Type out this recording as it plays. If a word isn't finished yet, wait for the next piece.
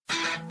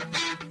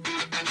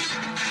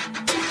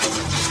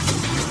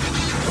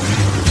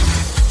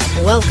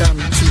Welcome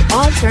to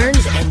All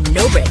Turns and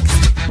No Breaks.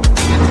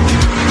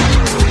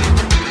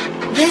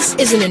 This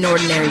isn't an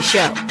ordinary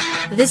show.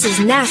 This is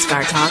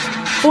NASCAR talk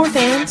for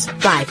fans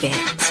by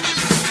fans.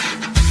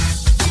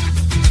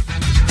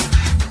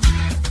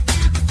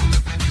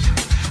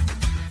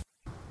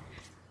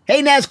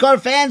 Hey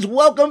NASCAR fans,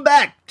 welcome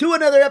back to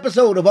another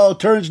episode of All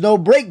Turns No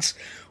Breaks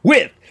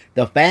with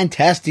the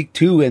Fantastic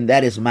Two, and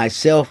that is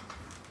myself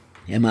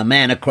and my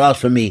man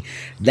across from me.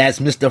 That's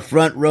Mr.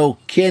 Front Row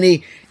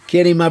Kenny.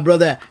 Kenny, my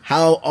brother,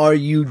 how are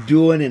you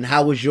doing and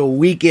how was your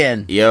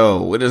weekend?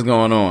 Yo, what is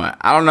going on?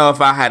 I don't know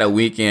if I had a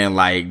weekend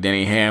like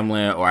Denny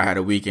Hamlin or I had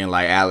a weekend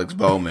like Alex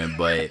Bowman,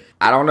 but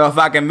I don't know if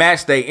I can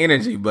match their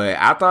energy, but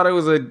I thought it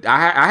was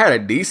I had a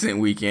decent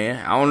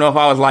weekend. I don't know if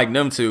I was like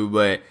them two,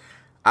 but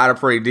I had a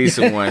pretty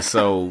decent one.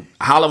 So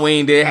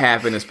Halloween did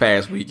happen this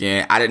past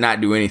weekend. I did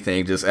not do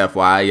anything, just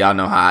FYI. Y'all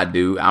know how I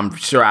do. I'm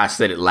sure I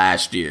said it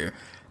last year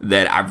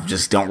that I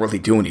just don't really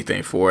do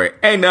anything for it.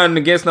 Ain't nothing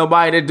against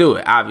nobody to do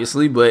it,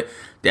 obviously, but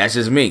that's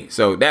just me.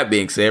 So that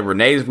being said,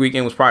 Renee's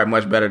weekend was probably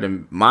much better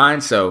than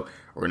mine. So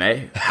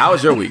Renee, how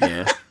was your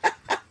weekend?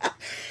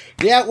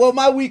 Yeah, well,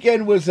 my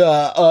weekend was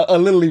a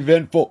little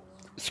eventful.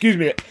 Excuse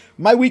me.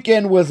 My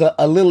weekend was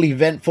a little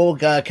eventful,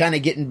 kind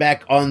of getting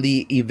back on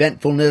the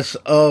eventfulness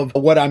of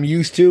what I'm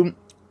used to.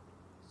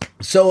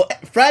 So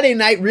Friday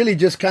night really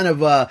just kind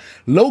of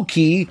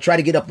low-key, try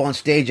to get up on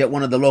stage at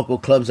one of the local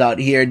clubs out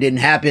here. It didn't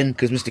happen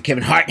because Mr.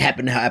 Kevin Hart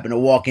happened to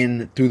walk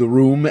in through the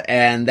room,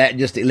 and that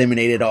just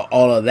eliminated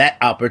all of that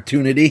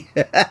opportunity.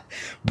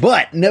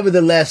 But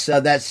nevertheless,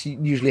 that's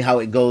usually how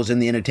it goes in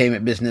the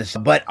entertainment business.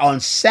 But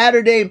on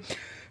Saturday,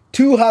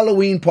 2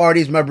 Halloween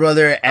parties, my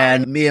brother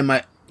and me and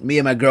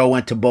my girl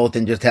went to both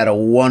and just had a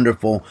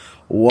wonderful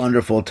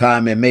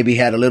time, and maybe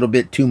had a little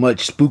bit too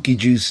much spooky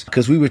juice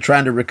because we were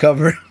trying to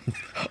recover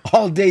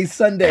all day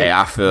Sunday. Hey,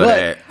 I feel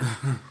that.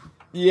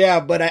 Yeah,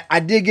 but I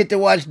did get to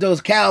watch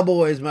those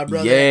Cowboys, my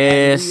brother.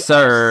 Yes,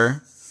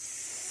 sir.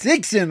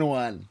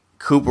 6-1.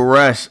 Cooper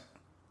Rush,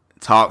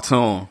 talk to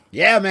him.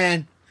 Yeah,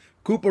 man.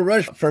 Cooper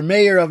Rush for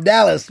mayor of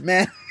Dallas,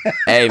 man.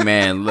 Hey,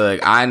 man,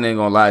 look, I ain't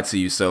gonna lie to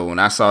you. So when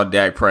I saw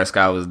Dak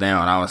Prescott was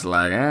down, I was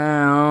like,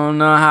 I don't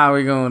know how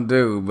we gonna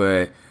do.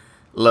 But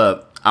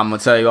look, I'm going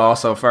to tell you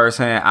also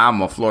firsthand, I'm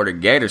a Florida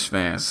Gators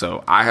fan,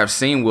 so I have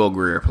seen Will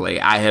Grier play.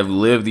 I have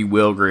lived the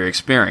Will Grier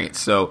experience.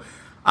 So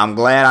I'm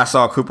glad I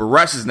saw Cooper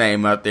Rush's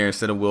name up there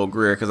instead of Will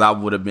Grier, because I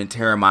would have been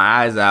tearing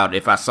my eyes out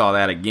if I saw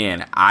that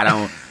again. I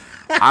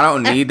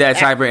don't need that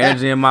type of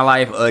energy in my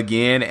life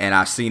again, and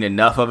I've seen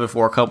enough of it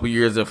for a couple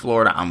years in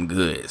Florida. I'm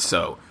good.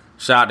 So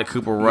shout out to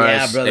Cooper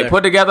Rush. Yeah, they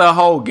put together a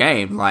whole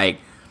game, like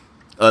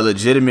a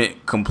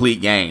legitimate, complete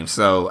game.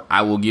 So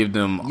I will give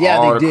them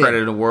all the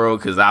credit in the world,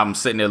 because I'm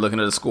sitting there looking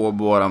at the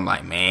scoreboard. I'm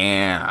like,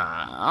 man,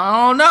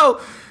 I don't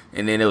know.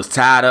 And then it was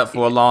tied up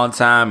for a long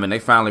time, and they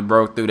finally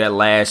broke through. That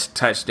last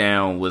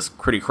touchdown was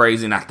pretty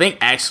crazy. And I think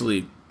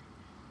actually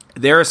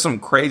there is some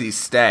crazy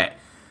stat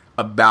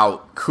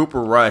about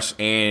Cooper Rush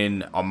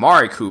and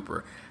Amari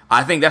Cooper.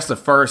 I think that's the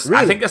first.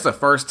 Really? I think that's the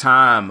first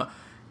time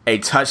a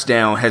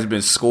touchdown has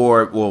been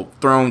scored,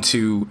 thrown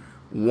to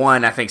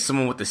one, I think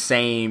someone with the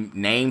same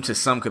name to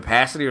some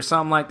capacity or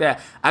something like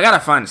that. I gotta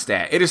find the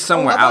stat. It is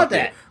somewhere out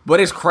there, but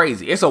it's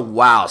crazy. It's a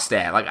wild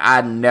stat. Like,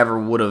 I never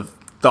would have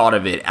thought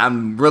of it.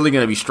 I'm really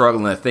gonna be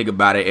struggling to think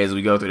about it as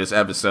we go through this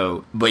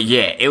episode. But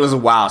yeah, it was a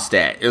wild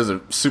stat. It was a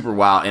super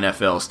wild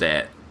NFL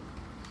stat.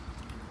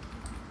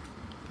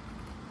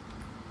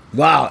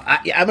 Wow,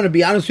 I'm gonna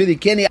be honest with you,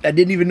 Kenny. I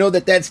didn't even know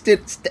that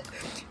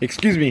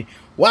excuse me.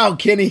 Wow,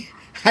 Kenny,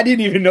 I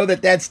didn't even know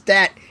that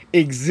stat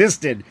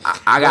existed.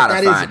 I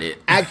gotta find it.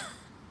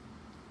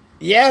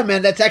 Yeah,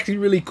 man, that's actually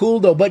really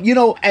cool though. But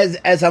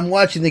as I'm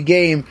watching the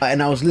game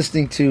and I was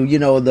listening to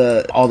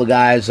all the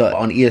guys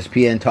on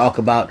ESPN talk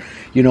about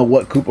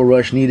what Cooper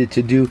Rush needed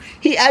to do,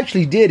 he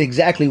actually did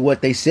exactly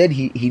what they said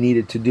he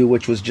needed to do,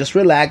 which was just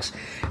relax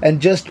and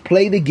just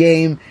play the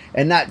game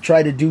and not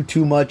try to do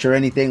too much or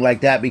anything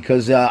like that.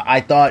 Because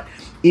I thought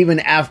even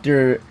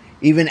after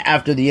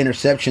the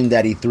interception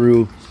that he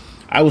threw,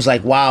 I was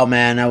like, wow,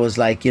 man. I was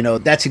like,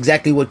 that's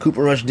exactly what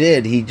Cooper Rush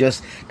did. He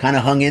just kind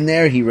of hung in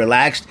there. He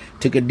relaxed,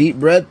 took a deep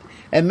breath.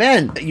 And,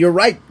 man, you're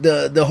right.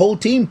 The whole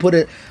team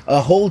put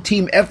a whole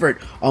team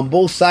effort on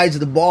both sides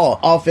of the ball,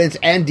 offense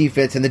and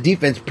defense. And the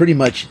defense pretty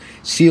much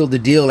sealed the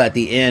deal at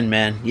the end,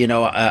 man.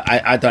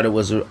 I thought it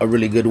was a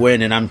really good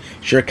win. And I'm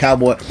sure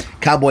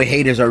Cowboy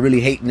haters are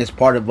really hating this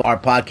part of our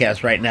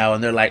podcast right now.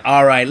 And they're like,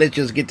 all right, let's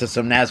just get to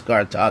some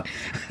NASCAR talk.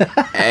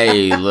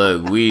 Hey,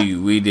 look,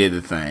 we did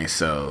the thing.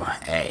 So,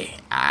 hey.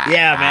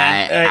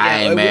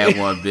 I ain't mad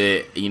one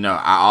bit.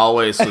 I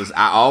always will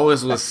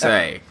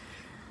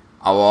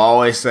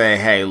always say,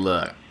 hey,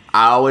 look,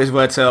 I always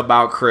want to tell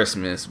about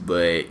Christmas,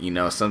 but,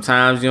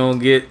 sometimes you don't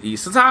get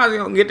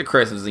to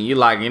Christmas, and you're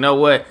like, you know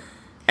what,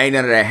 ain't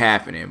none of that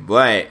happening.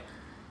 But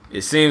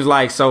it seems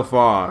like so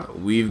far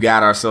we've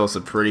got ourselves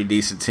a pretty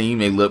decent team.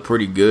 They look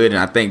pretty good, and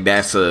I think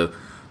that's a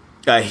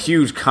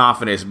huge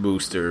confidence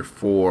booster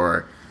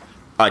for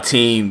a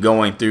team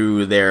going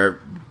through their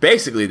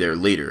basically their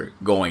leader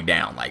going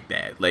down like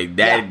that. Like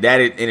that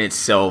in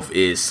itself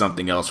is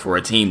something else for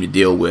a team to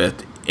deal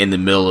with in the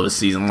middle of the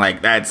season.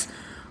 Like that's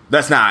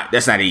not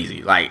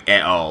easy, like,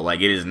 at all.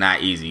 Like, it is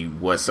not easy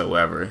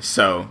whatsoever.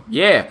 So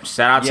yeah,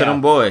 shout out to them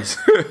boys.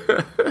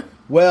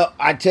 Well,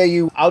 I'll tell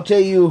you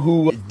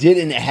who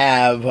didn't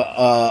have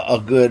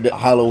a good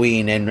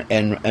Halloween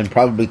and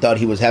probably thought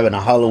he was having a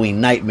Halloween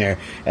nightmare,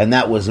 and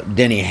that was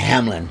Denny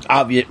Hamlin.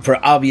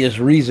 For obvious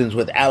reasons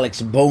with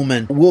Alex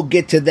Bowman. We'll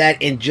get to that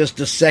in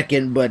just a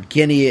second, but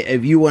Kenny,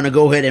 if you want to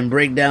go ahead and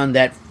break down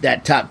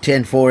that top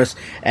 10 for us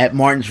at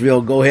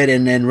Martinsville, go ahead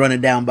and then run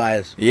it down by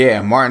us.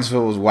 Yeah,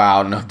 Martinsville was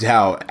wild, no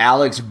doubt.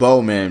 Alex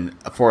Bowman,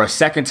 for a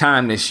second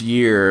time this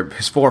year,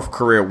 his fourth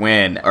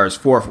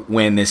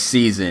win this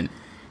season,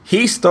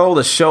 he stole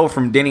the show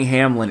from Denny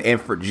Hamlin in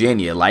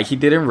Virginia, like he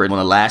did in Richmond.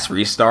 On the last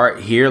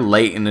restart here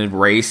late in the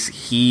race,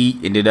 he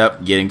ended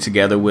up getting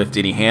together with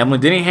Denny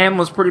Hamlin. Denny Hamlin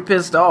was pretty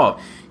pissed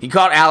off. He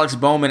called Alex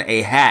Bowman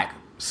a hack.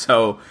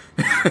 So,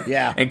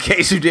 yeah. In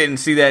case you didn't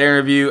see that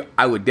interview,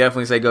 I would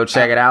definitely say go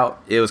check it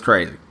out. It was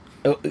crazy.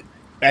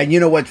 And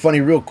you know what's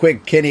funny, real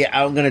quick, Kenny?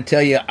 I'm going to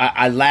tell you,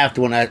 I laughed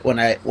when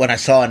I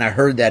saw and I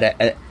heard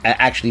that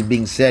actually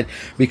being said,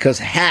 because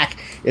hack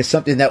is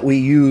something that we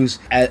use.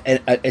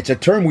 It's a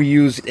term we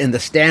use in the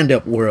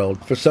stand-up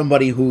world for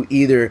somebody who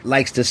either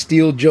likes to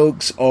steal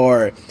jokes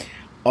or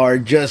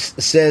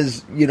just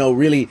says,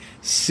 really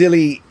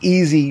silly,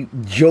 easy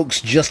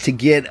jokes just to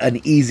get an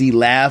easy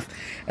laugh,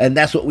 and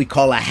that's what we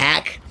call a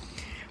hack.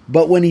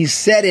 But when he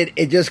said it,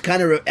 it just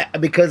kind of,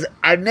 because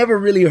I've never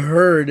really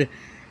heard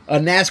a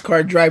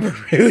NASCAR driver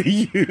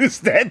really use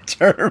that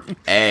term.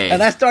 Hey.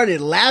 And I started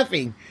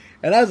laughing.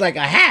 And I was like,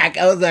 a hack?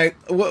 I was like,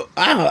 well,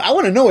 I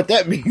want to know what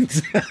that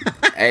means.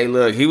 Hey,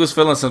 look, he was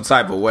feeling some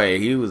type of way.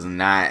 He was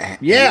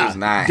not. Yeah, he was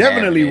not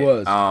definitely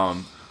was.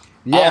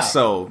 Yeah.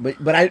 Also,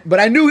 but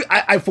I knew,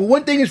 I for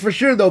one thing is for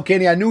sure though,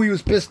 Kenny, I knew he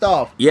was pissed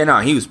off. Yeah, no,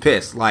 he was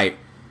pissed. Like,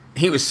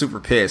 he was super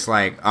pissed.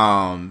 Like,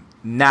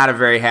 not a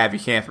very happy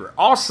camper.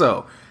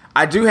 Also,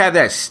 I do have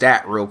that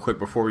stat real quick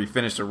before we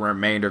finish the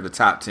remainder of the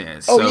top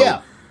 10. So,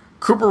 yeah.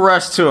 Cooper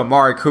Rush to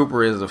Amari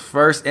Cooper is the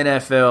first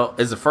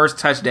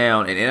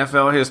touchdown in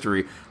NFL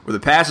history where the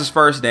passer's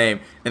first name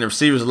and the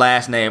receiver's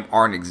last name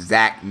are an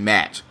exact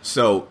match.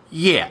 So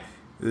yeah,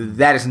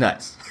 that is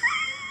nuts.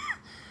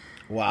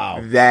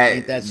 Wow,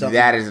 that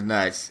is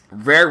nuts.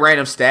 Very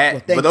random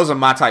stat, but those are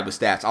my type of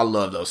stats. I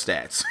love those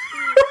stats.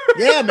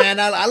 Yeah, man,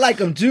 I like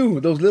them too.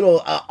 Those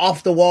little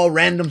off the wall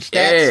random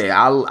stats.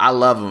 Yeah, I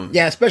love them.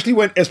 Yeah, especially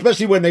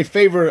when they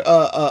favor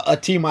a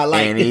team I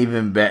like, and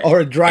even better,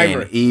 or a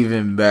driver, and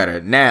even better.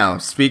 Now,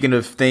 speaking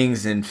of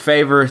things in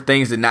favor,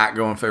 things did not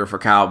go in favor for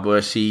Kyle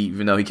Busch.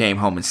 Even though he came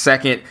home in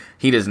second,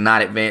 he does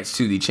not advance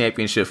to the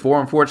championship 4.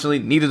 Unfortunately,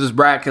 neither does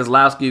Brad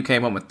Keselowski, who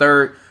came home in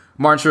third.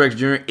 Martin Truex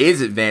Jr.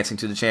 is advancing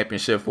to the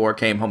championship 4,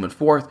 came home in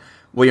fourth.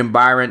 William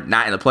Byron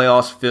not in the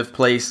playoffs, 5th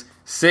place.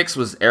 6th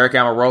was Eric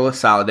Almirola,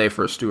 solid day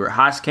for Stuart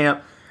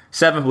Haaskamp.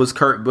 7th was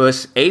Kurt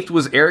Busch. 8th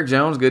was Eric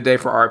Jones, good day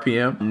for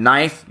RPM.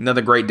 9th,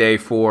 another great day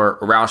for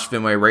Roush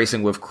Fenway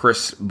Racing with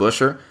Chris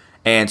Buescher.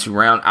 And to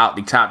round out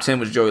the top 10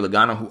 was Joey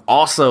Logano, who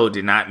also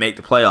did not make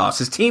the playoffs.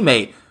 His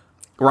teammate,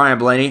 Ryan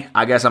Blaney,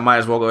 I guess I might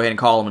as well go ahead and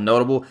call him a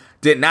notable,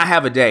 did not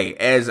have a day.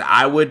 As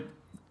I would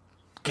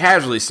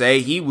casually say,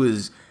 he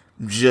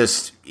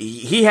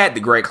had the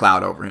gray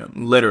cloud over him.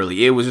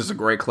 Literally, it was just a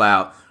gray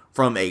cloud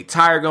from a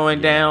tire going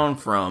down,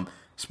 from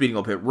speeding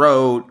up pit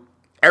road,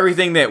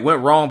 everything that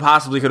went wrong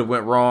possibly could have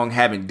went wrong,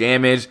 having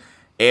damage.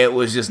 It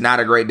was just not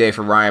a great day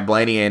for Ryan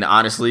Blaney, and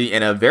honestly,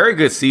 in a very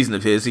good season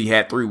of his, he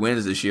had 3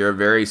 wins this year, a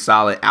very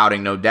solid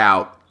outing, no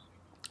doubt,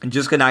 and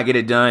just could not get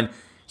it done.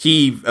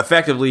 He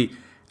effectively,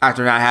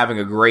 after not having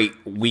a great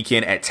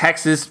weekend at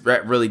Texas,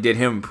 that really did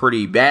him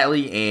pretty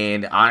badly,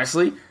 and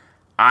honestly,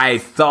 I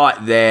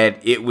thought that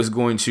it was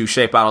going to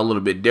shape out a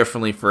little bit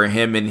differently for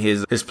him in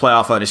his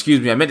playoff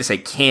run. I meant to say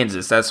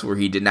Kansas. That's where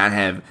he did not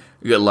have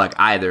good luck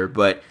either.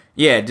 But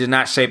yeah, it did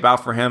not shape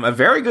out for him. A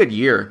very good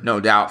year, no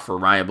doubt, for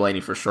Ryan Blaney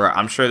for sure.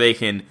 I'm sure they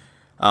can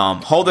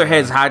hold their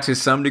heads high to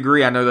some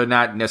degree. I know they're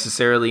not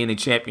necessarily in the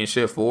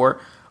championship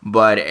 4,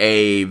 but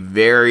a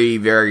very,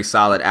 very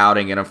solid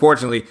outing. And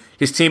unfortunately,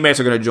 his teammates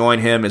are going to join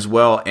him as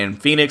well in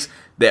Phoenix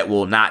that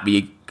will not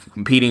be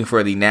competing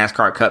for the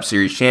NASCAR Cup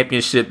Series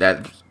championship.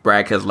 That's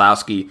Brad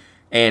Keselowski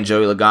and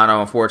Joey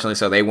Logano, unfortunately,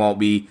 so they won't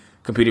be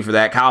competing for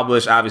that. Kyle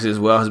Busch, obviously, as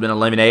well, has been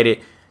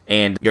eliminated.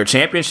 And your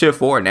championship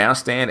 4 now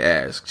stand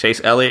as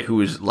Chase Elliott, who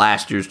is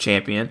last year's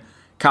champion.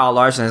 Kyle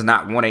Larson has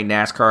not won a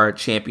NASCAR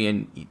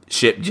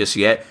championship just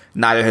yet.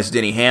 Neither has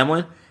Denny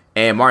Hamlin.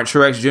 And Martin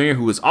Truex Jr.,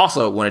 who has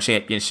also won a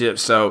championship.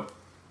 So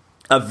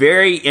a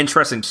very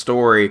interesting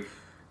story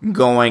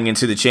going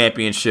into the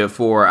championship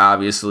 4,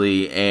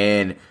 obviously.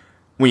 And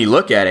when you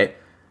look at it,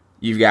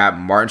 you've got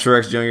Martin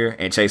Truex Jr.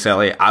 and Chase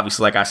Elliott,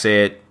 obviously, like I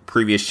said,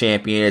 previous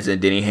champions,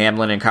 and Denny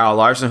Hamlin and Kyle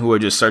Larson, who are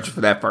just searching for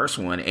that first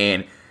one.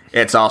 And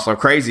it's also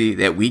crazy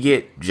that we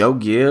get Joe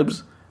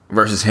Gibbs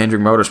versus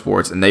Hendrick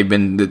Motorsports, and they've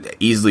been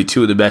easily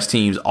 2 of the best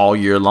teams all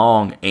year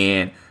long.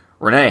 And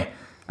Renee,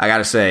 I got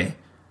to say,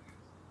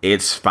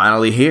 it's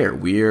finally here.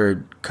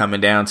 We're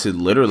coming down to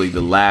literally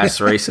the last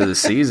race of the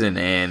season,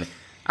 and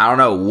I don't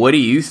know. What do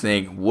you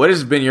think? What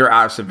has been your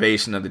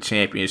observation of the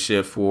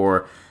championship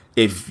for,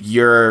 if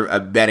you're a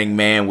betting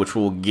man, which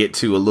we'll get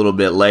to a little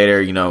bit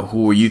later,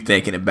 who are you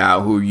thinking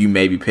about? Who are you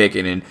maybe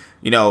picking? And,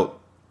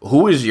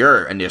 who is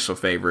your initial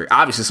favorite?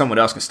 Obviously, someone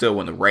else can still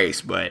win the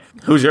race, but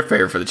who's your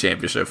favorite for the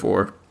championship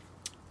for?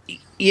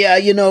 Yeah,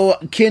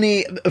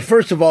 Kenny,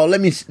 first of all,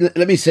 let me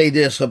say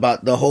this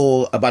about the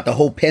whole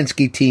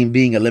Penske team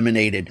being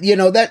eliminated.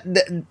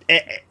 That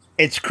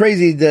it's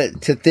crazy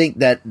to think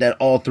that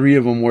all three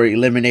of them were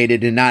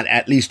eliminated and not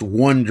at least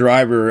one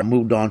driver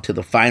moved on to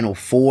the final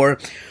four.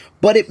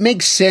 But it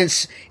makes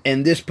sense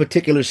in this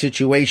particular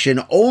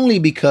situation only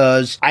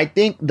because I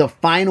think the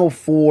final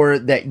four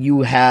that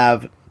you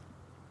have,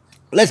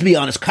 let's be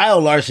honest, Kyle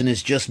Larson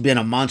has just been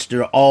a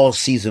monster all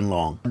season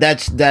long.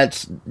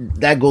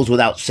 That goes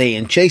without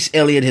saying. Chase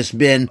Elliott has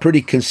been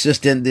pretty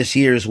consistent this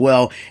year as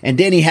well. And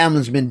Denny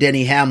Hamlin's been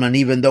Denny Hamlin,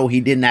 even though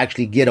he didn't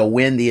actually get a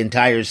win the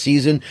entire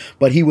season.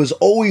 But he was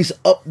always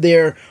up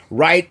there,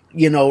 right,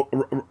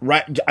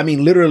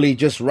 literally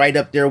just right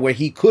up there where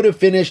he could have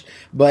finished,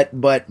 but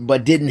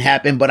didn't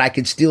happen. But I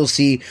could still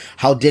see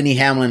how Denny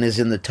Hamlin is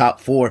in the top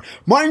four.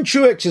 Martin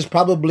Truex is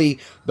probably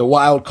the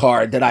wild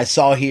card that I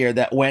saw here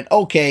that went,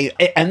 okay,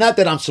 and not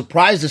that I'm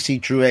surprised to see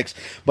Truex,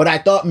 but I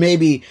thought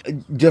maybe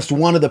just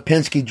one of the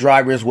Penske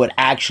drivers would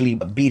actually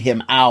beat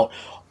him out.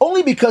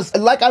 Only because,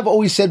 like I've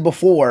always said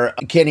before,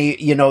 Kenny,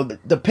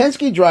 the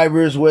Penske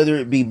drivers, whether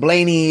it be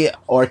Blaney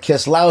or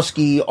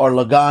Keselowski or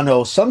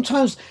Logano,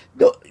 sometimes,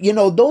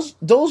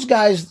 those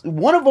guys,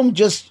 one of them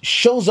just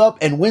shows up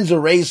and wins a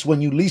race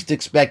when you least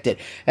expect it.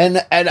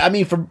 And I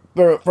mean, for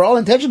all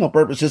intentional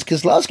purposes,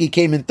 Keselowski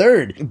came in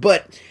third,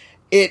 but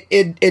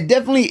It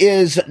definitely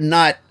is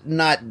not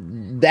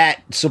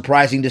that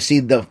surprising to see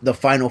the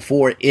final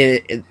four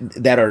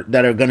that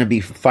are going to be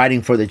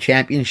fighting for the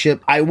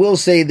championship. I will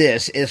say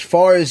this, as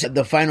far as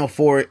the final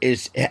four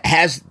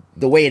has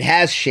the way it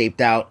has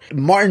shaped out,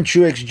 Martin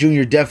Truex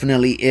Jr.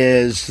 definitely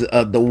is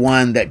the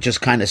one that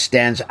just kind of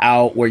stands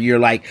out, where you're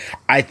like,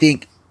 I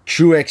think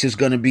Truex is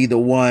going to be the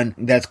one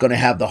that's going to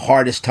have the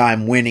hardest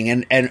time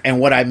winning. And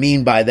what I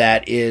mean by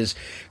that is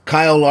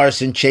Kyle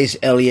Larson, Chase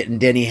Elliott, and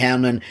Denny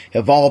Hamlin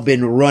have all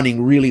been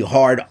running really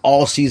hard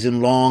all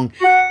season long.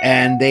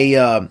 And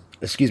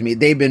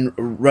they've been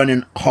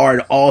running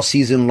hard all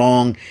season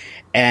long.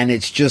 And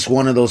it's just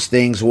one of those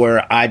things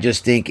where I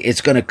just think it's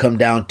going to come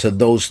down to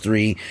those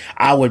three.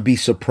 I would be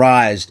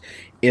surprised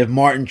if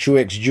Martin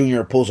Truex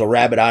Jr. pulls a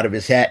rabbit out of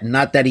his hat.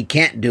 Not that he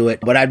can't do it,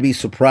 but I'd be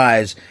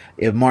surprised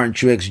if Martin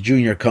Truex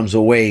Jr. comes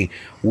away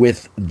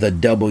with the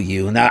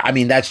W. Now, I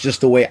mean, that's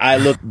just the way I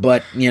look.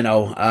 But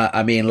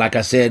like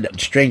I said,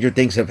 stranger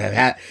things have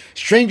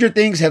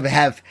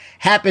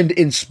happened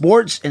in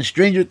sports, and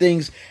stranger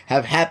things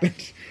have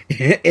happened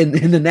in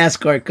the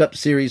NASCAR Cup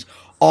Series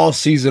all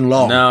season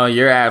long. No,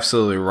 you're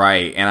absolutely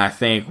right. And I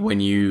think when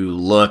you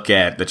look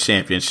at the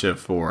championship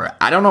for,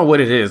 I don't know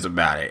what it is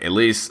about it, at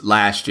least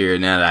last year,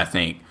 now that I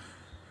think.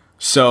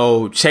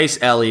 So Chase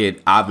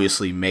Elliott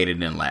obviously made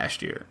it in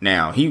last year.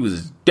 Now, he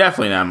was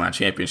definitely not my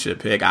championship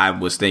pick. I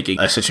was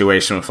thinking a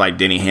situation with like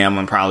Denny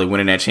Hamlin probably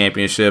winning that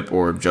championship,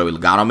 or Joey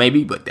Logano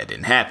maybe, but that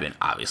didn't happen.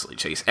 Obviously,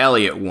 Chase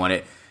Elliott won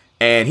it.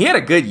 And he had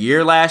a good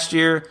year last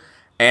year.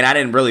 And I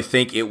didn't really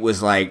think it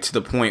was like to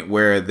the point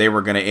where they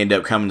were going to end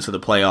up coming to the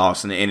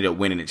playoffs and they ended up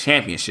winning the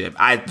championship.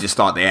 I just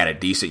thought they had a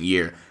decent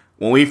year.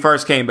 When we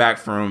first came back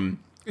from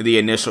the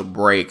initial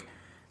break,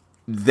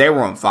 they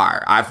were on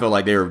fire. I feel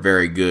like they were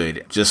very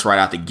good just right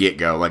out the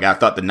get-go. Like, I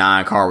thought the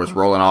 9 car was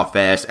rolling off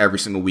fast every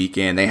single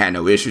weekend. They had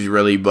no issues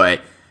really, but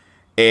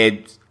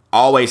it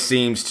always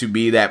seems to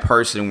be that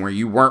person where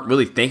you weren't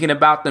really thinking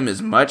about them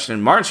as much.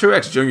 And Martin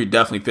Truex Jr.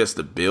 definitely fits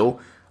the bill.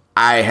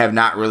 I have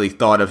not really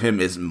thought of him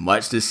as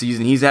much this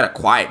season. He's had a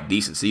quiet,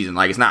 decent season.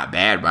 Like, it's not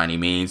bad by any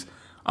means.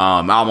 I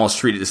almost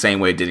treat it the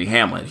same way Denny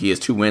Hamlin. He has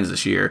 2 wins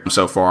this year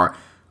so far.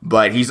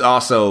 But he's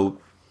also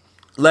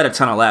led a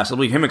ton of laps. I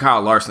believe him and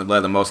Kyle Larson have led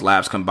the most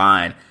laps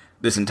combined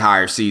this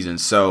entire season.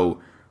 So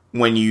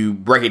when you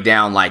break it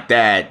down like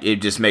that,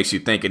 it just makes you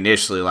think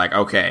initially like,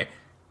 okay,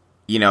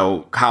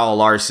 Kyle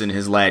Larson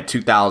has led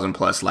 2,000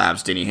 plus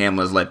laps. Denny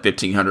Hamlin has led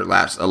 1,500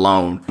 laps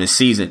alone this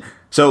season.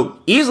 So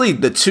easily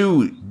the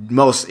 2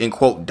 most, in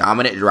quote,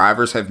 dominant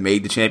drivers have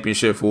made the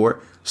championship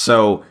for.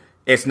 So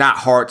it's not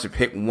hard to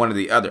pick one or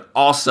the other.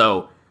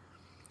 Also,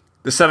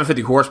 the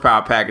 750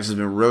 horsepower package has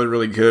been really,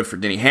 really good for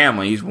Denny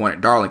Hamlin. He's won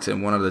at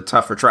Darlington, one of the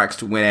tougher tracks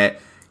to win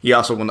at. He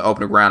also won the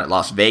opening round at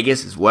Las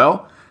Vegas as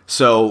well.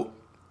 So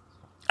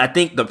I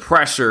think the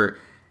pressure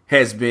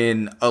has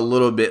been a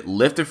little bit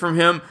lifted from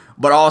him.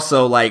 But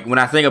also, like, when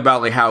I think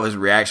about like how his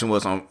reaction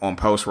was on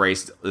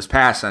post-race this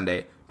past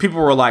Sunday, people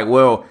were like,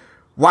 well,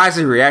 why is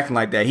he reacting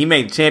like that? He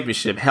made the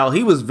championship. Hell,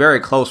 he was very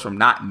close from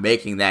not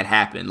making that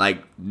happen.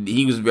 Like,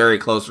 he was very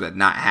close to that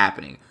not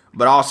happening.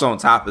 But also on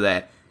top of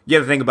that, you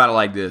have to think about it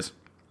like this.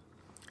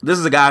 This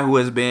is a guy who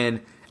has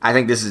been, I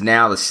think this is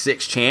now the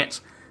 6th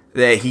chance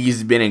that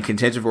he's been in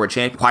contention for a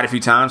champion quite a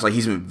few times. Like,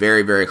 he's been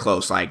very, very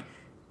close. Like,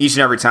 each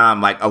and every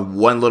time, like, a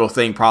one little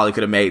thing probably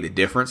could have made the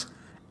difference.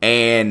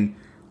 And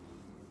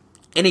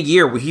in a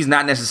year where he's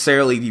not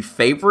necessarily the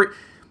favorite,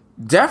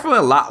 definitely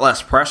a lot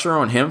less pressure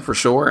on him for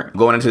sure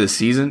going into the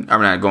season. I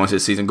mean, not going into the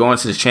season, going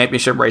into the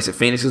championship race at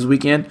Phoenix this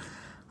weekend.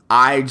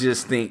 I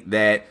just think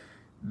that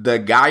the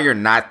guy you're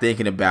not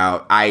thinking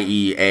about,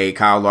 i.e. a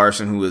Kyle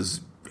Larson, who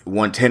has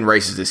won 10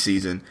 races this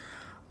season,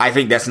 I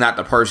think that's not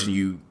the person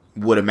you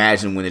would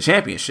imagine win the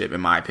championship,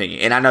 in my opinion.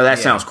 And I know that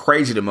sounds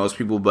crazy to most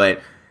people,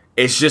 but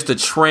it's just a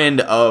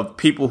trend of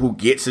people who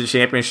get to the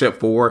championship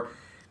for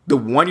the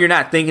one you're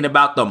not thinking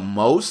about the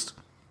most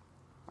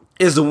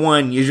is the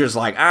one you're just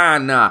like,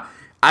 nah.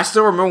 I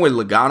still remember when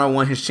Logano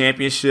won his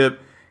championship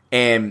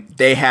and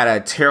they had a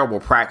terrible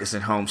practice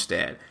in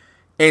Homestead.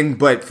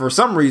 But for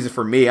some reason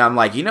for me, I'm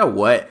like, you know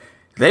what?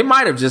 They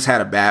might have just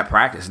had a bad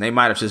practice and they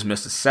might have just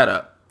missed a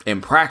setup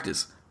in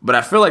practice. But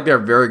I feel like they're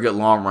a very good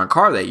long run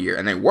car that year,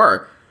 and they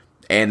were.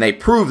 And they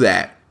proved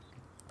that.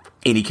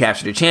 And he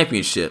captured the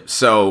championship.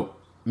 So,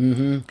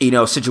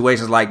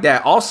 situations like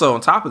that. Also,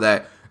 on top of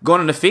that,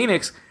 going into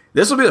Phoenix,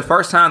 this will be the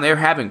first time they're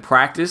having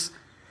practice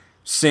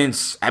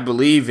since, I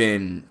believe,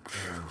 in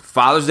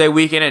Father's Day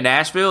weekend in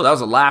Nashville. That was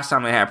the last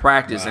time they had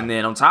practice. Wow. And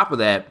then on top of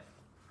that,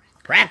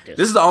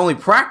 this is the only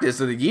practice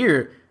of the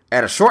year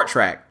at a short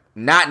track,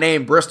 not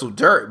named Bristol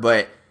Dirt,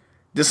 but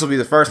this will be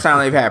the first time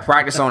they've had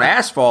practice on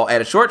asphalt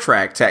at a short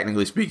track,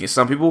 technically speaking.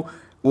 Some people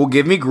will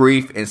give me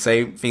grief and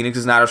say Phoenix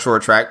is not a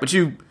short track, but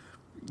you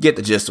get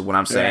the gist of what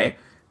I'm saying. Right.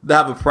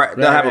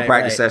 They'll have a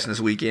practice session this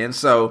weekend,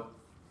 so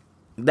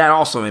that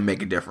also may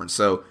make a difference.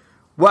 So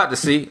we'll have to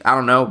see. I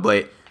don't know,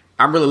 but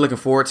I'm really looking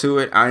forward to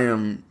it. I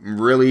am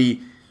really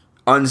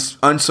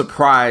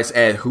unsurprised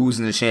at who's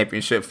in the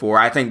championship for.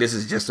 I think this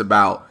is just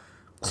about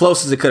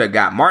close as it could have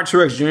got. Martin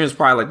Truex Jr. is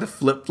probably like the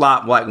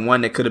flip-flop, like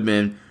one that could have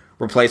been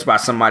replaced by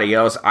somebody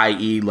else,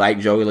 i.e. like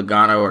Joey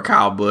Logano or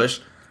Kyle Busch.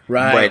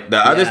 Right. But the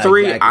other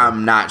three, exactly.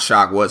 I'm not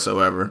shocked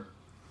whatsoever.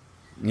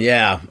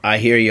 Yeah, I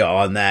hear you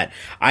on that.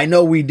 I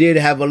know we did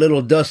have a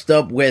little dust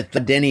up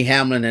with Denny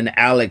Hamlin and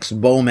Alex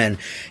Bowman.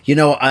 You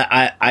know,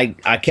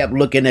 I kept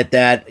looking at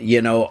that,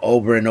 you know,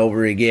 over and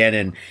over again.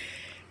 And,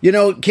 you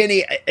know,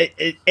 Kenny,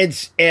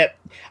 that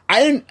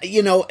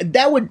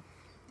would,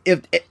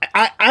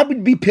 I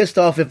would be pissed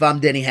off if I'm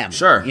Denny Hamlin.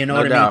 Sure. You know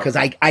what I mean? Because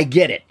I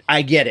get it.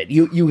 I get it.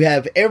 You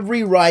have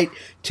every right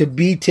to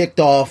be ticked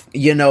off,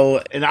 you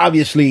know, and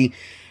obviously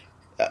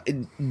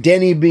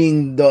Denny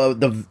being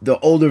the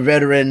older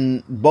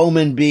veteran,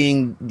 Bowman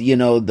being, you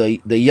know, the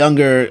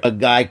younger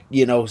guy,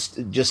 you know,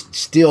 just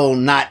still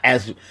not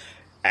as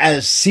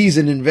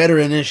seasoned and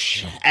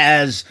veteranish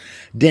as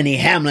Denny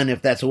Hamlin,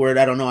 if that's a word.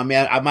 I don't know. I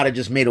mean, I might have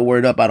just made a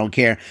word up. I don't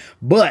care.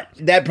 But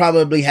that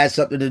probably has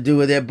something to do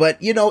with it.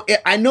 But, you know,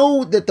 I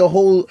know that the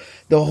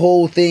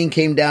whole thing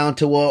came down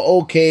to, well,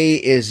 okay,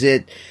 is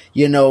it,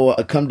 you know,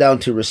 come down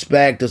to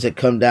respect? Does it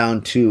come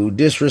down to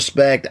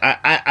disrespect?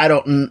 I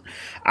don't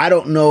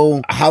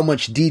know how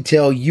much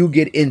detail you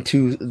get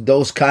into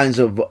those kinds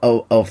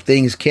of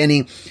things,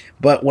 Kenny.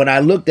 But when I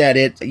looked at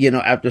it, you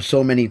know, after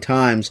so many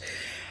times,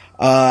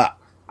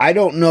 I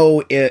don't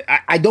know.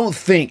 I don't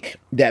think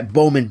that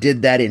Bowman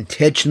did that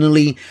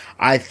intentionally.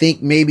 I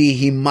think maybe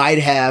he might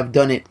have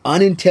done it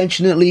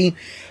unintentionally,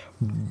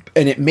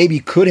 and it maybe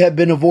could have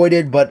been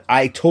avoided. But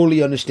I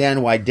totally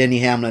understand why Denny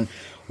Hamlin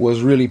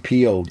was really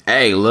PO'd.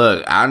 Hey,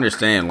 look, I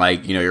understand.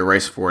 Like, you know, you're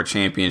racing for a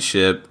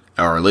championship,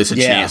 or at least a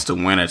chance to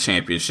win a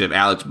championship.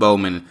 Alex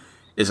Bowman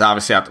is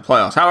obviously out the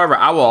playoffs. However,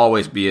 I will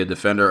always be a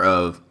defender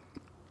of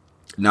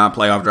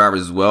non-playoff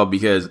drivers as well,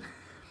 because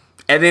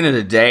at the end of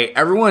the day,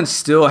 everyone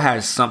still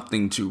has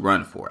something to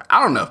run for. I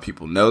don't know if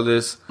people know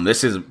this.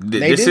 This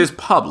is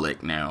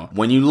public now.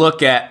 When you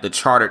look at the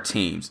chartered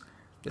teams,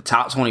 the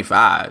top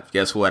 25,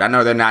 guess what? I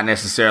know they're not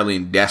necessarily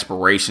in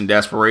desperation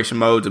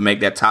mode to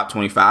make that top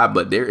 25,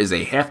 but there is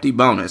a hefty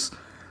bonus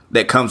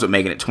that comes with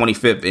making it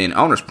 25th in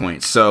owner's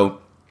points.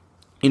 So,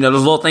 you know,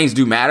 those little things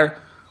do matter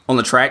on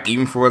the track,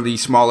 even for the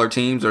smaller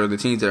teams or the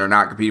teams that are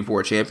not competing for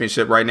a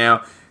championship right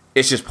now.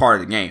 It's just part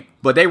of the game.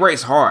 But they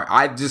race hard.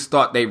 I just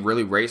thought they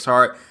really raced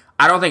hard.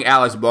 I don't think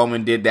Alex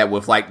Bowman did that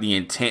with, like, the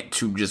intent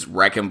to just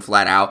wreck him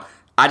flat out.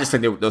 I just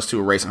think those two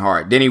were racing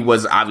hard. Denny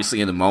was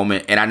obviously in the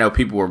moment, and I know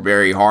people were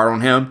very hard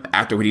on him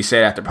after what he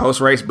said after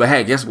post-race. But,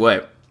 hey, guess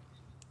what?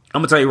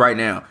 I'm going to tell you right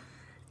now.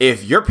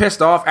 If you're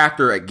pissed off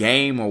after a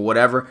game or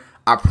whatever,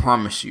 I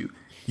promise you,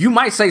 you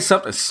might say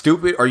something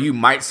stupid, or you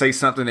might say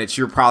something that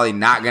you're probably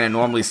not going to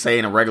normally say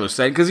in a regular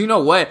setting. Because you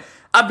know what?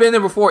 I've been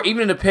there before,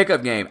 even in the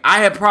pickup game. I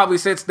have probably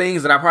said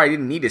things that I probably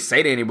didn't need to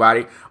say to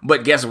anybody,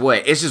 but guess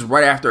what? It's just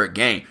right after a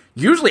game.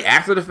 Usually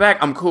after the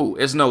fact, I'm cool.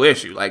 It's no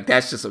issue. Like,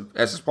 that's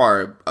just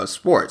part of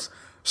sports.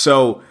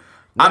 So,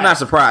 I'm not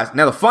surprised.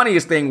 Now, the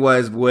funniest thing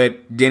was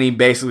what Denny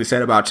basically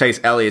said about Chase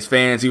Elliott's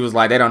fans. He was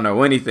like, they don't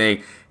know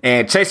anything.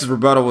 And Chase's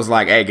rebuttal was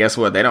like, hey, guess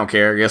what? They don't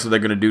care. Guess what they're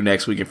going to do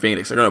next week in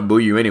Phoenix? They're going to boo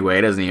you anyway.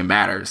 It doesn't even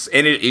matter.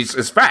 And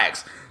it's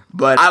facts.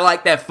 But I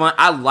like that fun.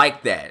 I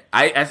like that.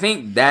 I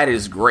think that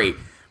is great,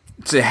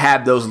 to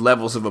have those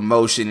levels of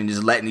emotion and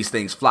just letting these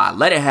things fly.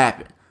 Let it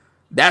happen.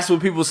 That's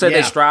what people said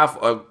they strive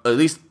for. At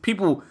least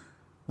people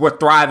were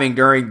thriving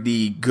during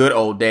the good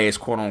old days,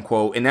 quote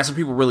unquote, and that's what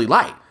people really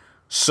like.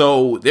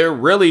 So there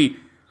really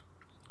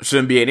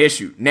shouldn't be an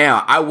issue.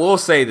 Now, I will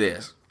say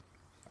this.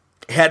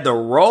 Had the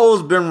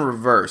roles been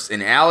reversed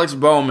and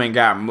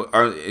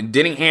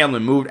Denny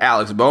Hamlin moved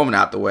Alex Bowman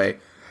out the way,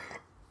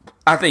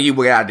 I think you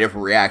would get a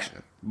different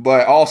reaction.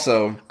 But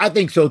also, I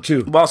think so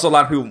too. But also, a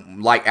lot of people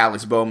like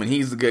Alex Bowman.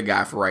 He's the good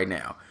guy for right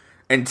now.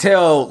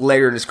 Until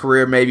later in his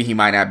career, maybe he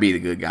might not be the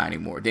good guy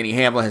anymore. Denny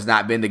Hamlin has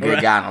not been the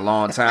good guy in a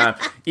long time.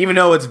 Even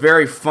though it's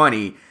very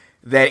funny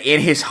that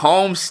in his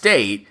home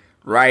state,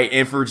 right,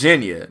 in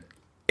Virginia,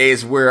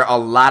 is where a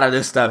lot of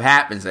this stuff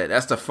happens at.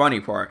 That's the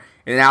funny part.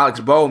 And Alex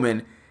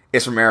Bowman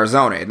is from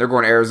Arizona, and they're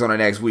going to Arizona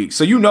next week.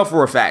 So you know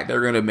for a fact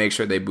they're going to make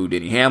sure they boo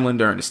Denny Hamlin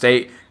during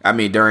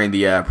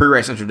the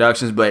pre-race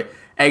introductions. But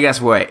hey, guess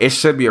what? It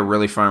should be a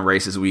really fun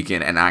race this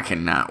weekend, and I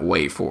cannot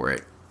wait for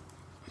it.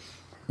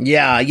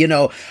 Yeah,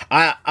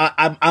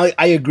 I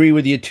agree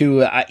with you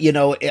too. I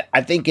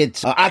think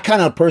it's, I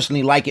kind of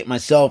personally like it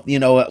myself.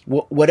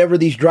 Whatever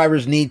these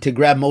drivers need to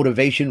grab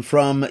motivation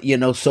from,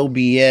 so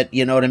be it.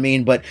 You know what I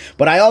mean? But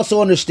I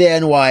also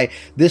understand why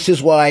this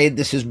has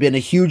been a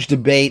huge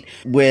debate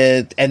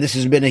and this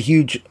has been a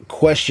huge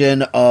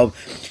question of,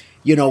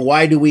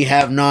 why do we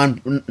have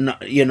non-playoff,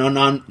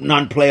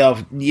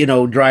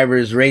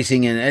 drivers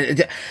racing?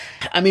 And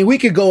I mean, we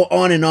could go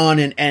on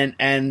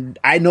and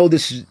I know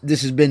this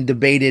has been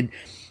debated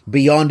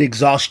beyond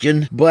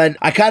exhaustion, but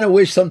I kind of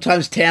wish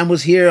sometimes Tam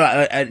was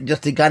here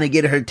just to kind of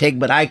get her take.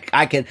 But I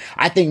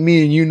think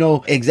me and you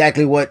know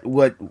exactly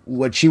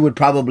what she would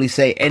probably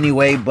say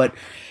anyway. But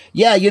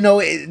yeah,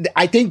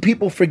 I think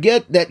people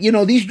forget that,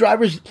 these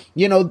drivers,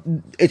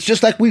 it's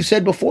just like we've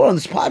said before on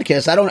this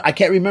podcast. I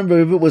can't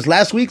remember if it was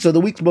last week's or the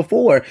weeks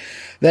before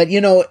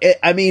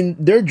that,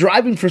 they're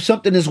driving for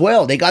something as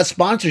well. They got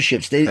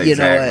sponsorships,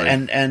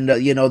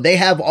 and they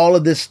have all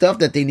of this stuff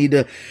that they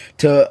need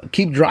to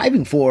keep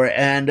driving for.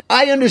 And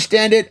I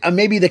understand it.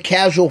 Maybe the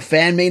casual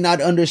fan may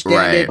not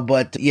understand it,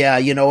 but yeah,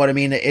 you know what I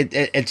mean?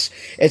 It's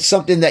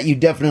something that you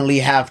definitely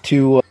have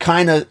to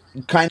kind of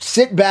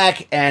sit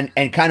back and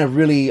kind of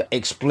really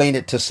explain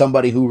it to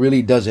somebody who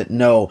really doesn't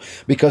know,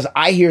 because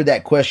I hear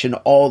that question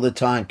all the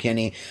time,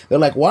 Kenny. They're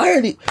like,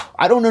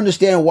 I don't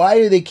understand, why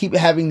do they keep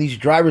having these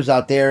drivers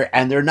out there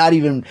and they're not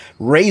even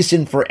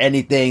racing for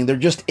anything? They're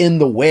just in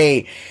the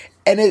way.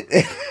 And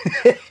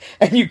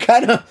and you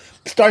kind of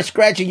start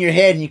scratching your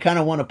head and you kind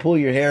of want to pull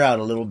your hair out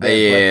a little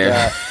bit.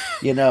 Yeah.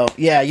 But, you know what I'm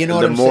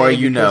saying? The more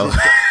you know.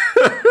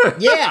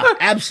 Yeah,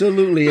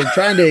 absolutely. And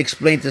trying to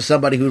explain to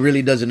somebody who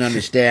really doesn't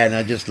understand,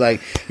 I just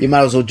like, you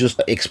might as well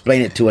just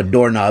explain it to a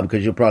doorknob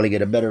because you'll probably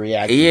get a better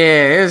reaction.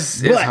 Yeah,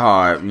 it's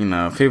hard.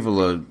 People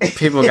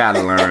got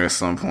to learn at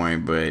some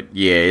point. But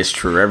yeah, it's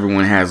true.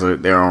 Everyone has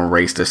their own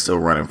race they're still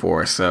running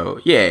for.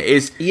 So yeah,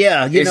 it's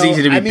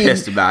easy to be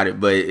pissed about it,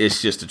 but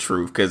it's just the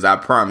truth. Because I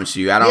promise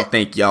you, I don't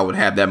think y'all would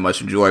have that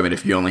much enjoyment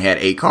if you only had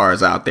 8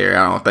 cars out there.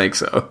 I don't think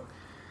so.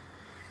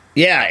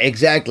 Yeah,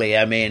 exactly.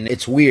 I mean,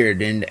 it's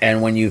weird,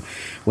 and when you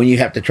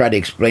have to try to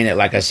explain it,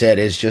 like I said,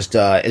 it's just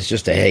a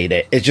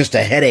headache. It's just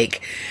a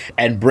headache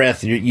and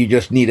breath. You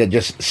just need to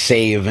just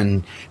save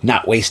and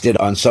not waste it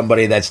on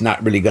somebody that's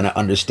not really going to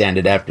understand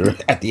it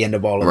at the end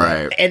of all of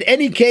that. In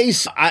any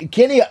case,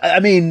 Kenny,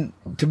 I mean,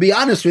 to be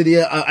honest with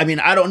you,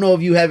 I don't know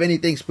if you have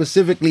anything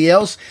specifically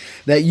else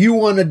that you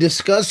want to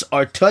discuss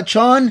or touch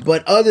on,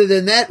 but other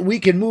than that,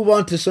 we can move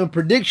on to some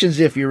predictions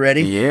if you're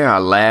ready. Yeah,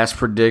 our last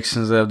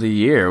predictions of the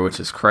year, which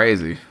is crazy.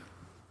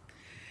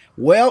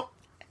 Well,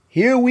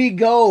 here we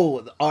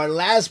go. Our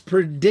last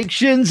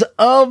predictions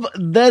of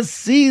the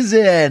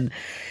season.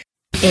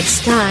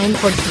 It's time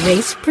for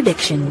race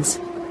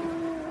predictions.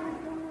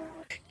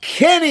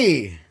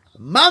 Kenny,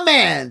 my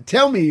man,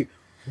 tell me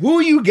who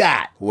you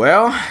got.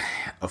 Well,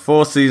 a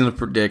full season of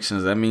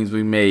predictions. That means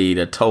we made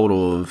a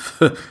total of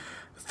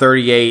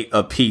 38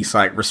 apiece,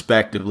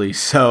 respectively.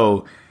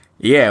 So,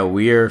 yeah,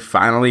 we're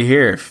finally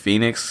here.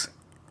 Phoenix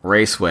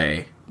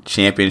Raceway.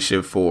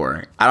 Championship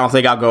 4. I don't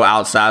think I'll go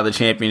outside the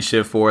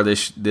Championship 4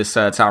 this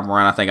time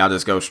around. I think I'll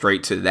just go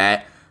straight to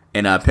that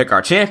and pick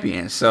our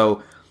champion.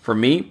 So for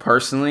me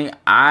personally,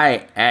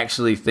 I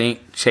actually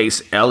think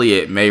Chase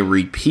Elliott may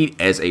repeat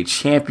as a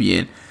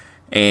champion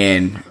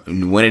and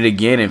win it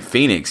again in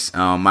Phoenix.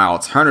 My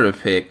alternative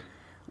pick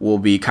will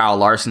be Kyle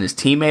Larson, his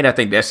teammate. I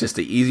think that's just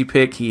the easy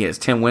pick. He has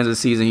 10 wins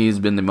this season. He's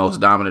been the most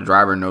dominant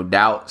driver, no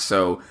doubt.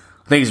 So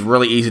I think it's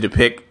really easy to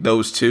pick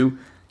those two.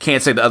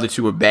 Can't say the other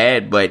two are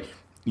bad, but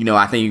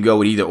I think you go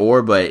with either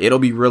or, but it'll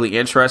be really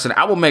interesting.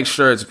 I will make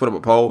sure to put up a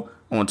poll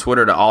on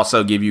Twitter to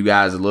also give you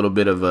guys a little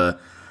bit of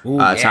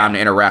time to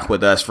interact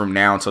with us from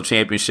now until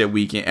championship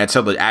weekend,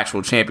 until the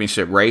actual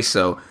championship race.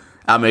 So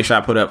I'll make sure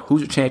I put up who's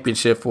your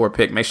championship 4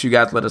 pick. Make sure you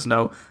guys let us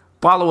know.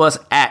 Follow us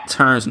at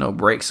Turns No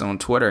Breaks on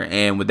Twitter.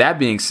 And with that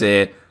being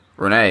said,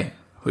 Renee,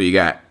 who you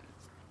got?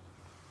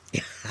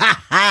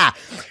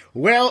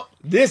 Well,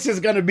 this is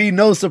going to be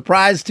no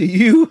surprise to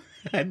you.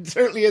 It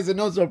certainly isn't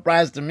no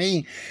surprise to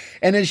me.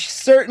 And it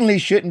certainly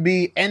shouldn't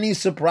be any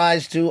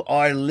surprise to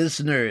our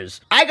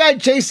listeners. I got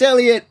Chase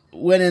Elliott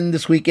winning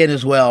this weekend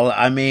as well.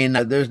 I mean,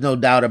 there's no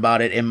doubt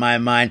about it in my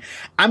mind.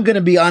 I'm going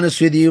to be honest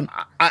with you.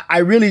 I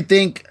really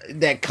think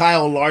that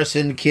Kyle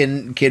Larson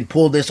can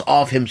pull this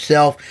off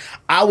himself.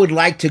 I would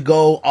like to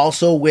go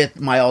also with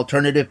my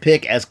alternative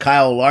pick as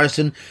Kyle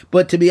Larson.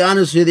 But to be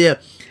honest with you,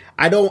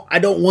 I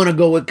don't want to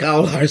go with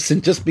Kyle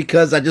Larson just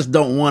because I just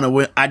don't want to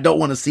win. I don't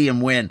want to see him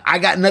win. I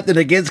got nothing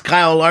against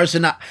Kyle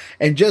Larson,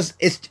 and just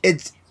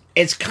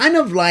it's kind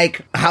of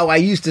like how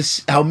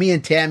me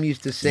and Tam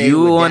used to say.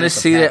 You want to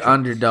see the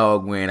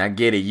underdog win. I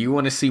get it. You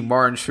want to see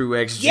Martin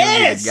Truex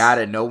Jr., the guy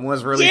that no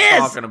one's really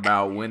talking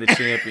about, win the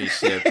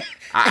championship.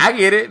 I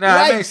get it. No,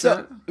 that makes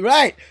sense.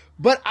 Right.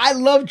 But I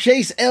love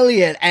Chase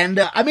Elliott, and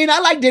I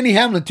like Denny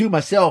Hamlin too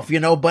myself,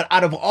 but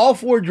out of all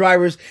four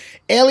drivers,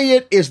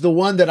 Elliott is the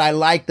one that I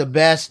like the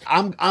best.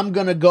 I'm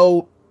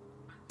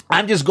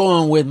just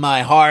going with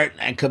my heart,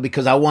 and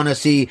because I want to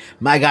see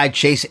my guy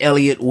Chase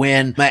Elliott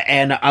win,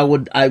 and I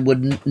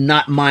would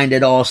not mind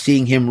at all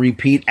seeing him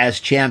repeat as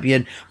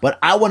champion. But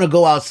I want to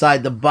go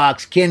outside the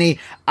box, Kenny.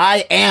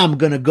 I am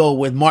gonna go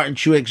with Martin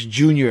Truex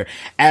Jr.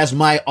 as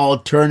my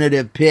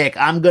alternative pick.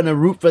 I'm gonna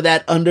root for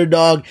that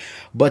underdog,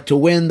 but to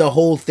win the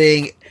whole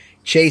thing,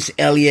 Chase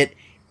Elliott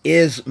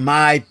is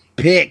my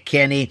pick,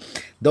 Kenny.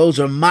 Those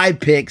are my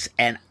picks,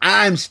 and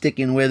I'm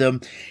sticking with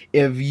them.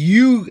 If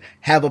you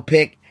have a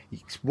pick,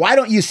 why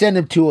don't you send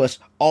them to us,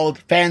 all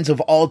fans of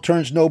All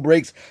Turns No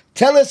Breaks?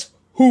 Tell us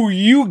who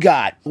you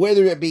got,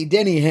 whether it be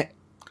Denny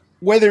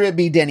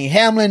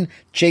Hamlin,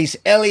 Chase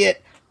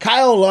Elliott,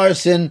 Kyle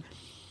Larson,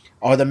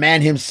 or the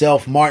man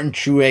himself, Martin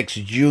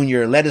Truex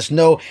Jr. Let us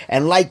know.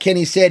 And like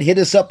Kenny said, hit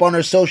us up on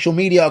our social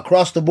media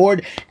across the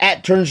board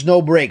at Turns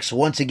No Breaks.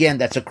 Once again,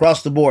 that's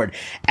across the board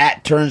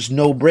at Turns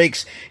No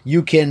Breaks.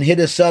 You can hit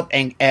us up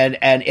and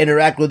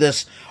interact with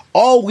us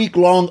all week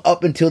long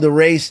up until the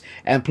race.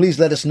 And please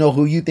let us know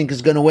who you think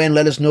is going to win.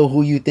 Let us know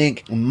who you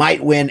think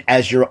might win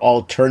as your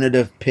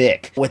alternative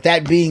pick. With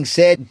that being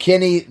said,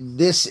 Kenny,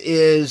 this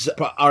is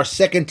our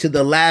second to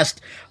the last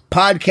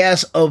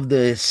podcast of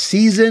the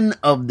season,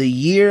 of the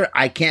year.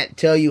 I can't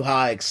tell you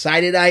how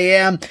excited I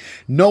am.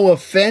 No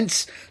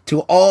offense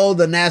to all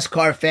the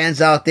NASCAR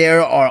fans out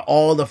there or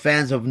all the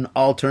fans of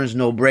All Turns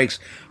No Breaks,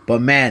 but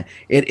man,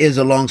 it is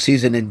a long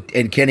season,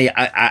 and Kenny,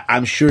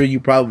 I'm sure you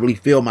probably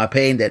feel my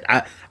pain that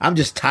I'm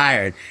just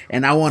tired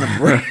and I want to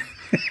break.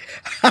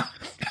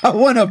 I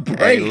want to break.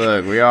 Hey,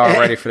 look, we all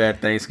ready for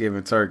that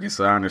Thanksgiving turkey,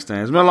 so I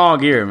understand. It's been a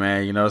long year,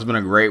 man. It's been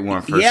a great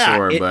one for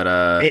sure,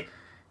 but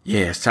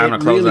yeah, it's time to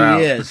close it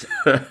out. Is.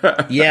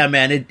 Yeah,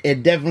 man,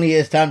 it definitely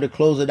is time to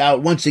close it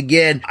out. Once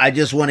again, I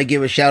just want to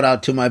give a shout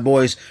out to my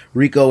boys,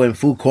 Rico and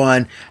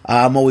Fuquan.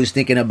 I'm always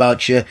thinking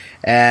about you,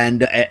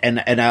 and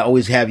I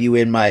always have you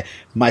in my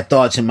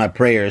thoughts and my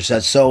prayers.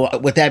 So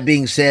with that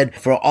being said,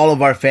 for all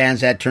of our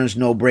fans at Turns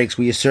No Breaks,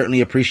 we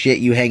certainly appreciate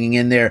you hanging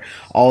in there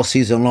all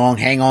season long.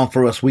 Hang on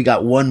for us. We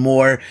got one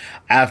more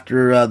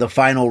after the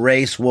final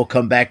race. We'll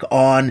come back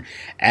on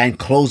and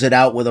close it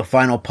out with a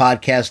final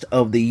podcast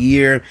of the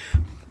year.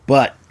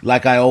 But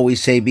like I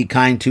always say, be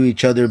kind to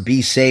each other,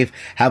 be safe,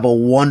 have a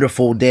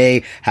wonderful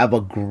day, have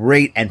a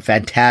great and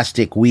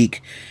fantastic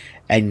week.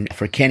 And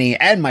for Kenny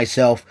and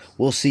myself,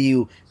 we'll see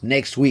you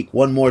next week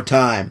one more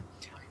time,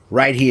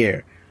 right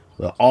here,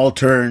 with All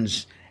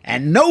Turns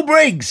and No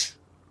Breaks.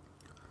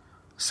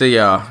 See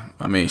y'all.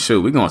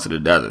 We're going to the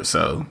desert,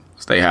 so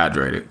stay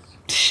hydrated.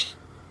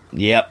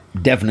 Yep,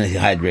 definitely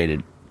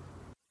hydrated.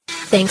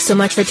 Thanks so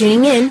much for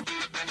tuning in.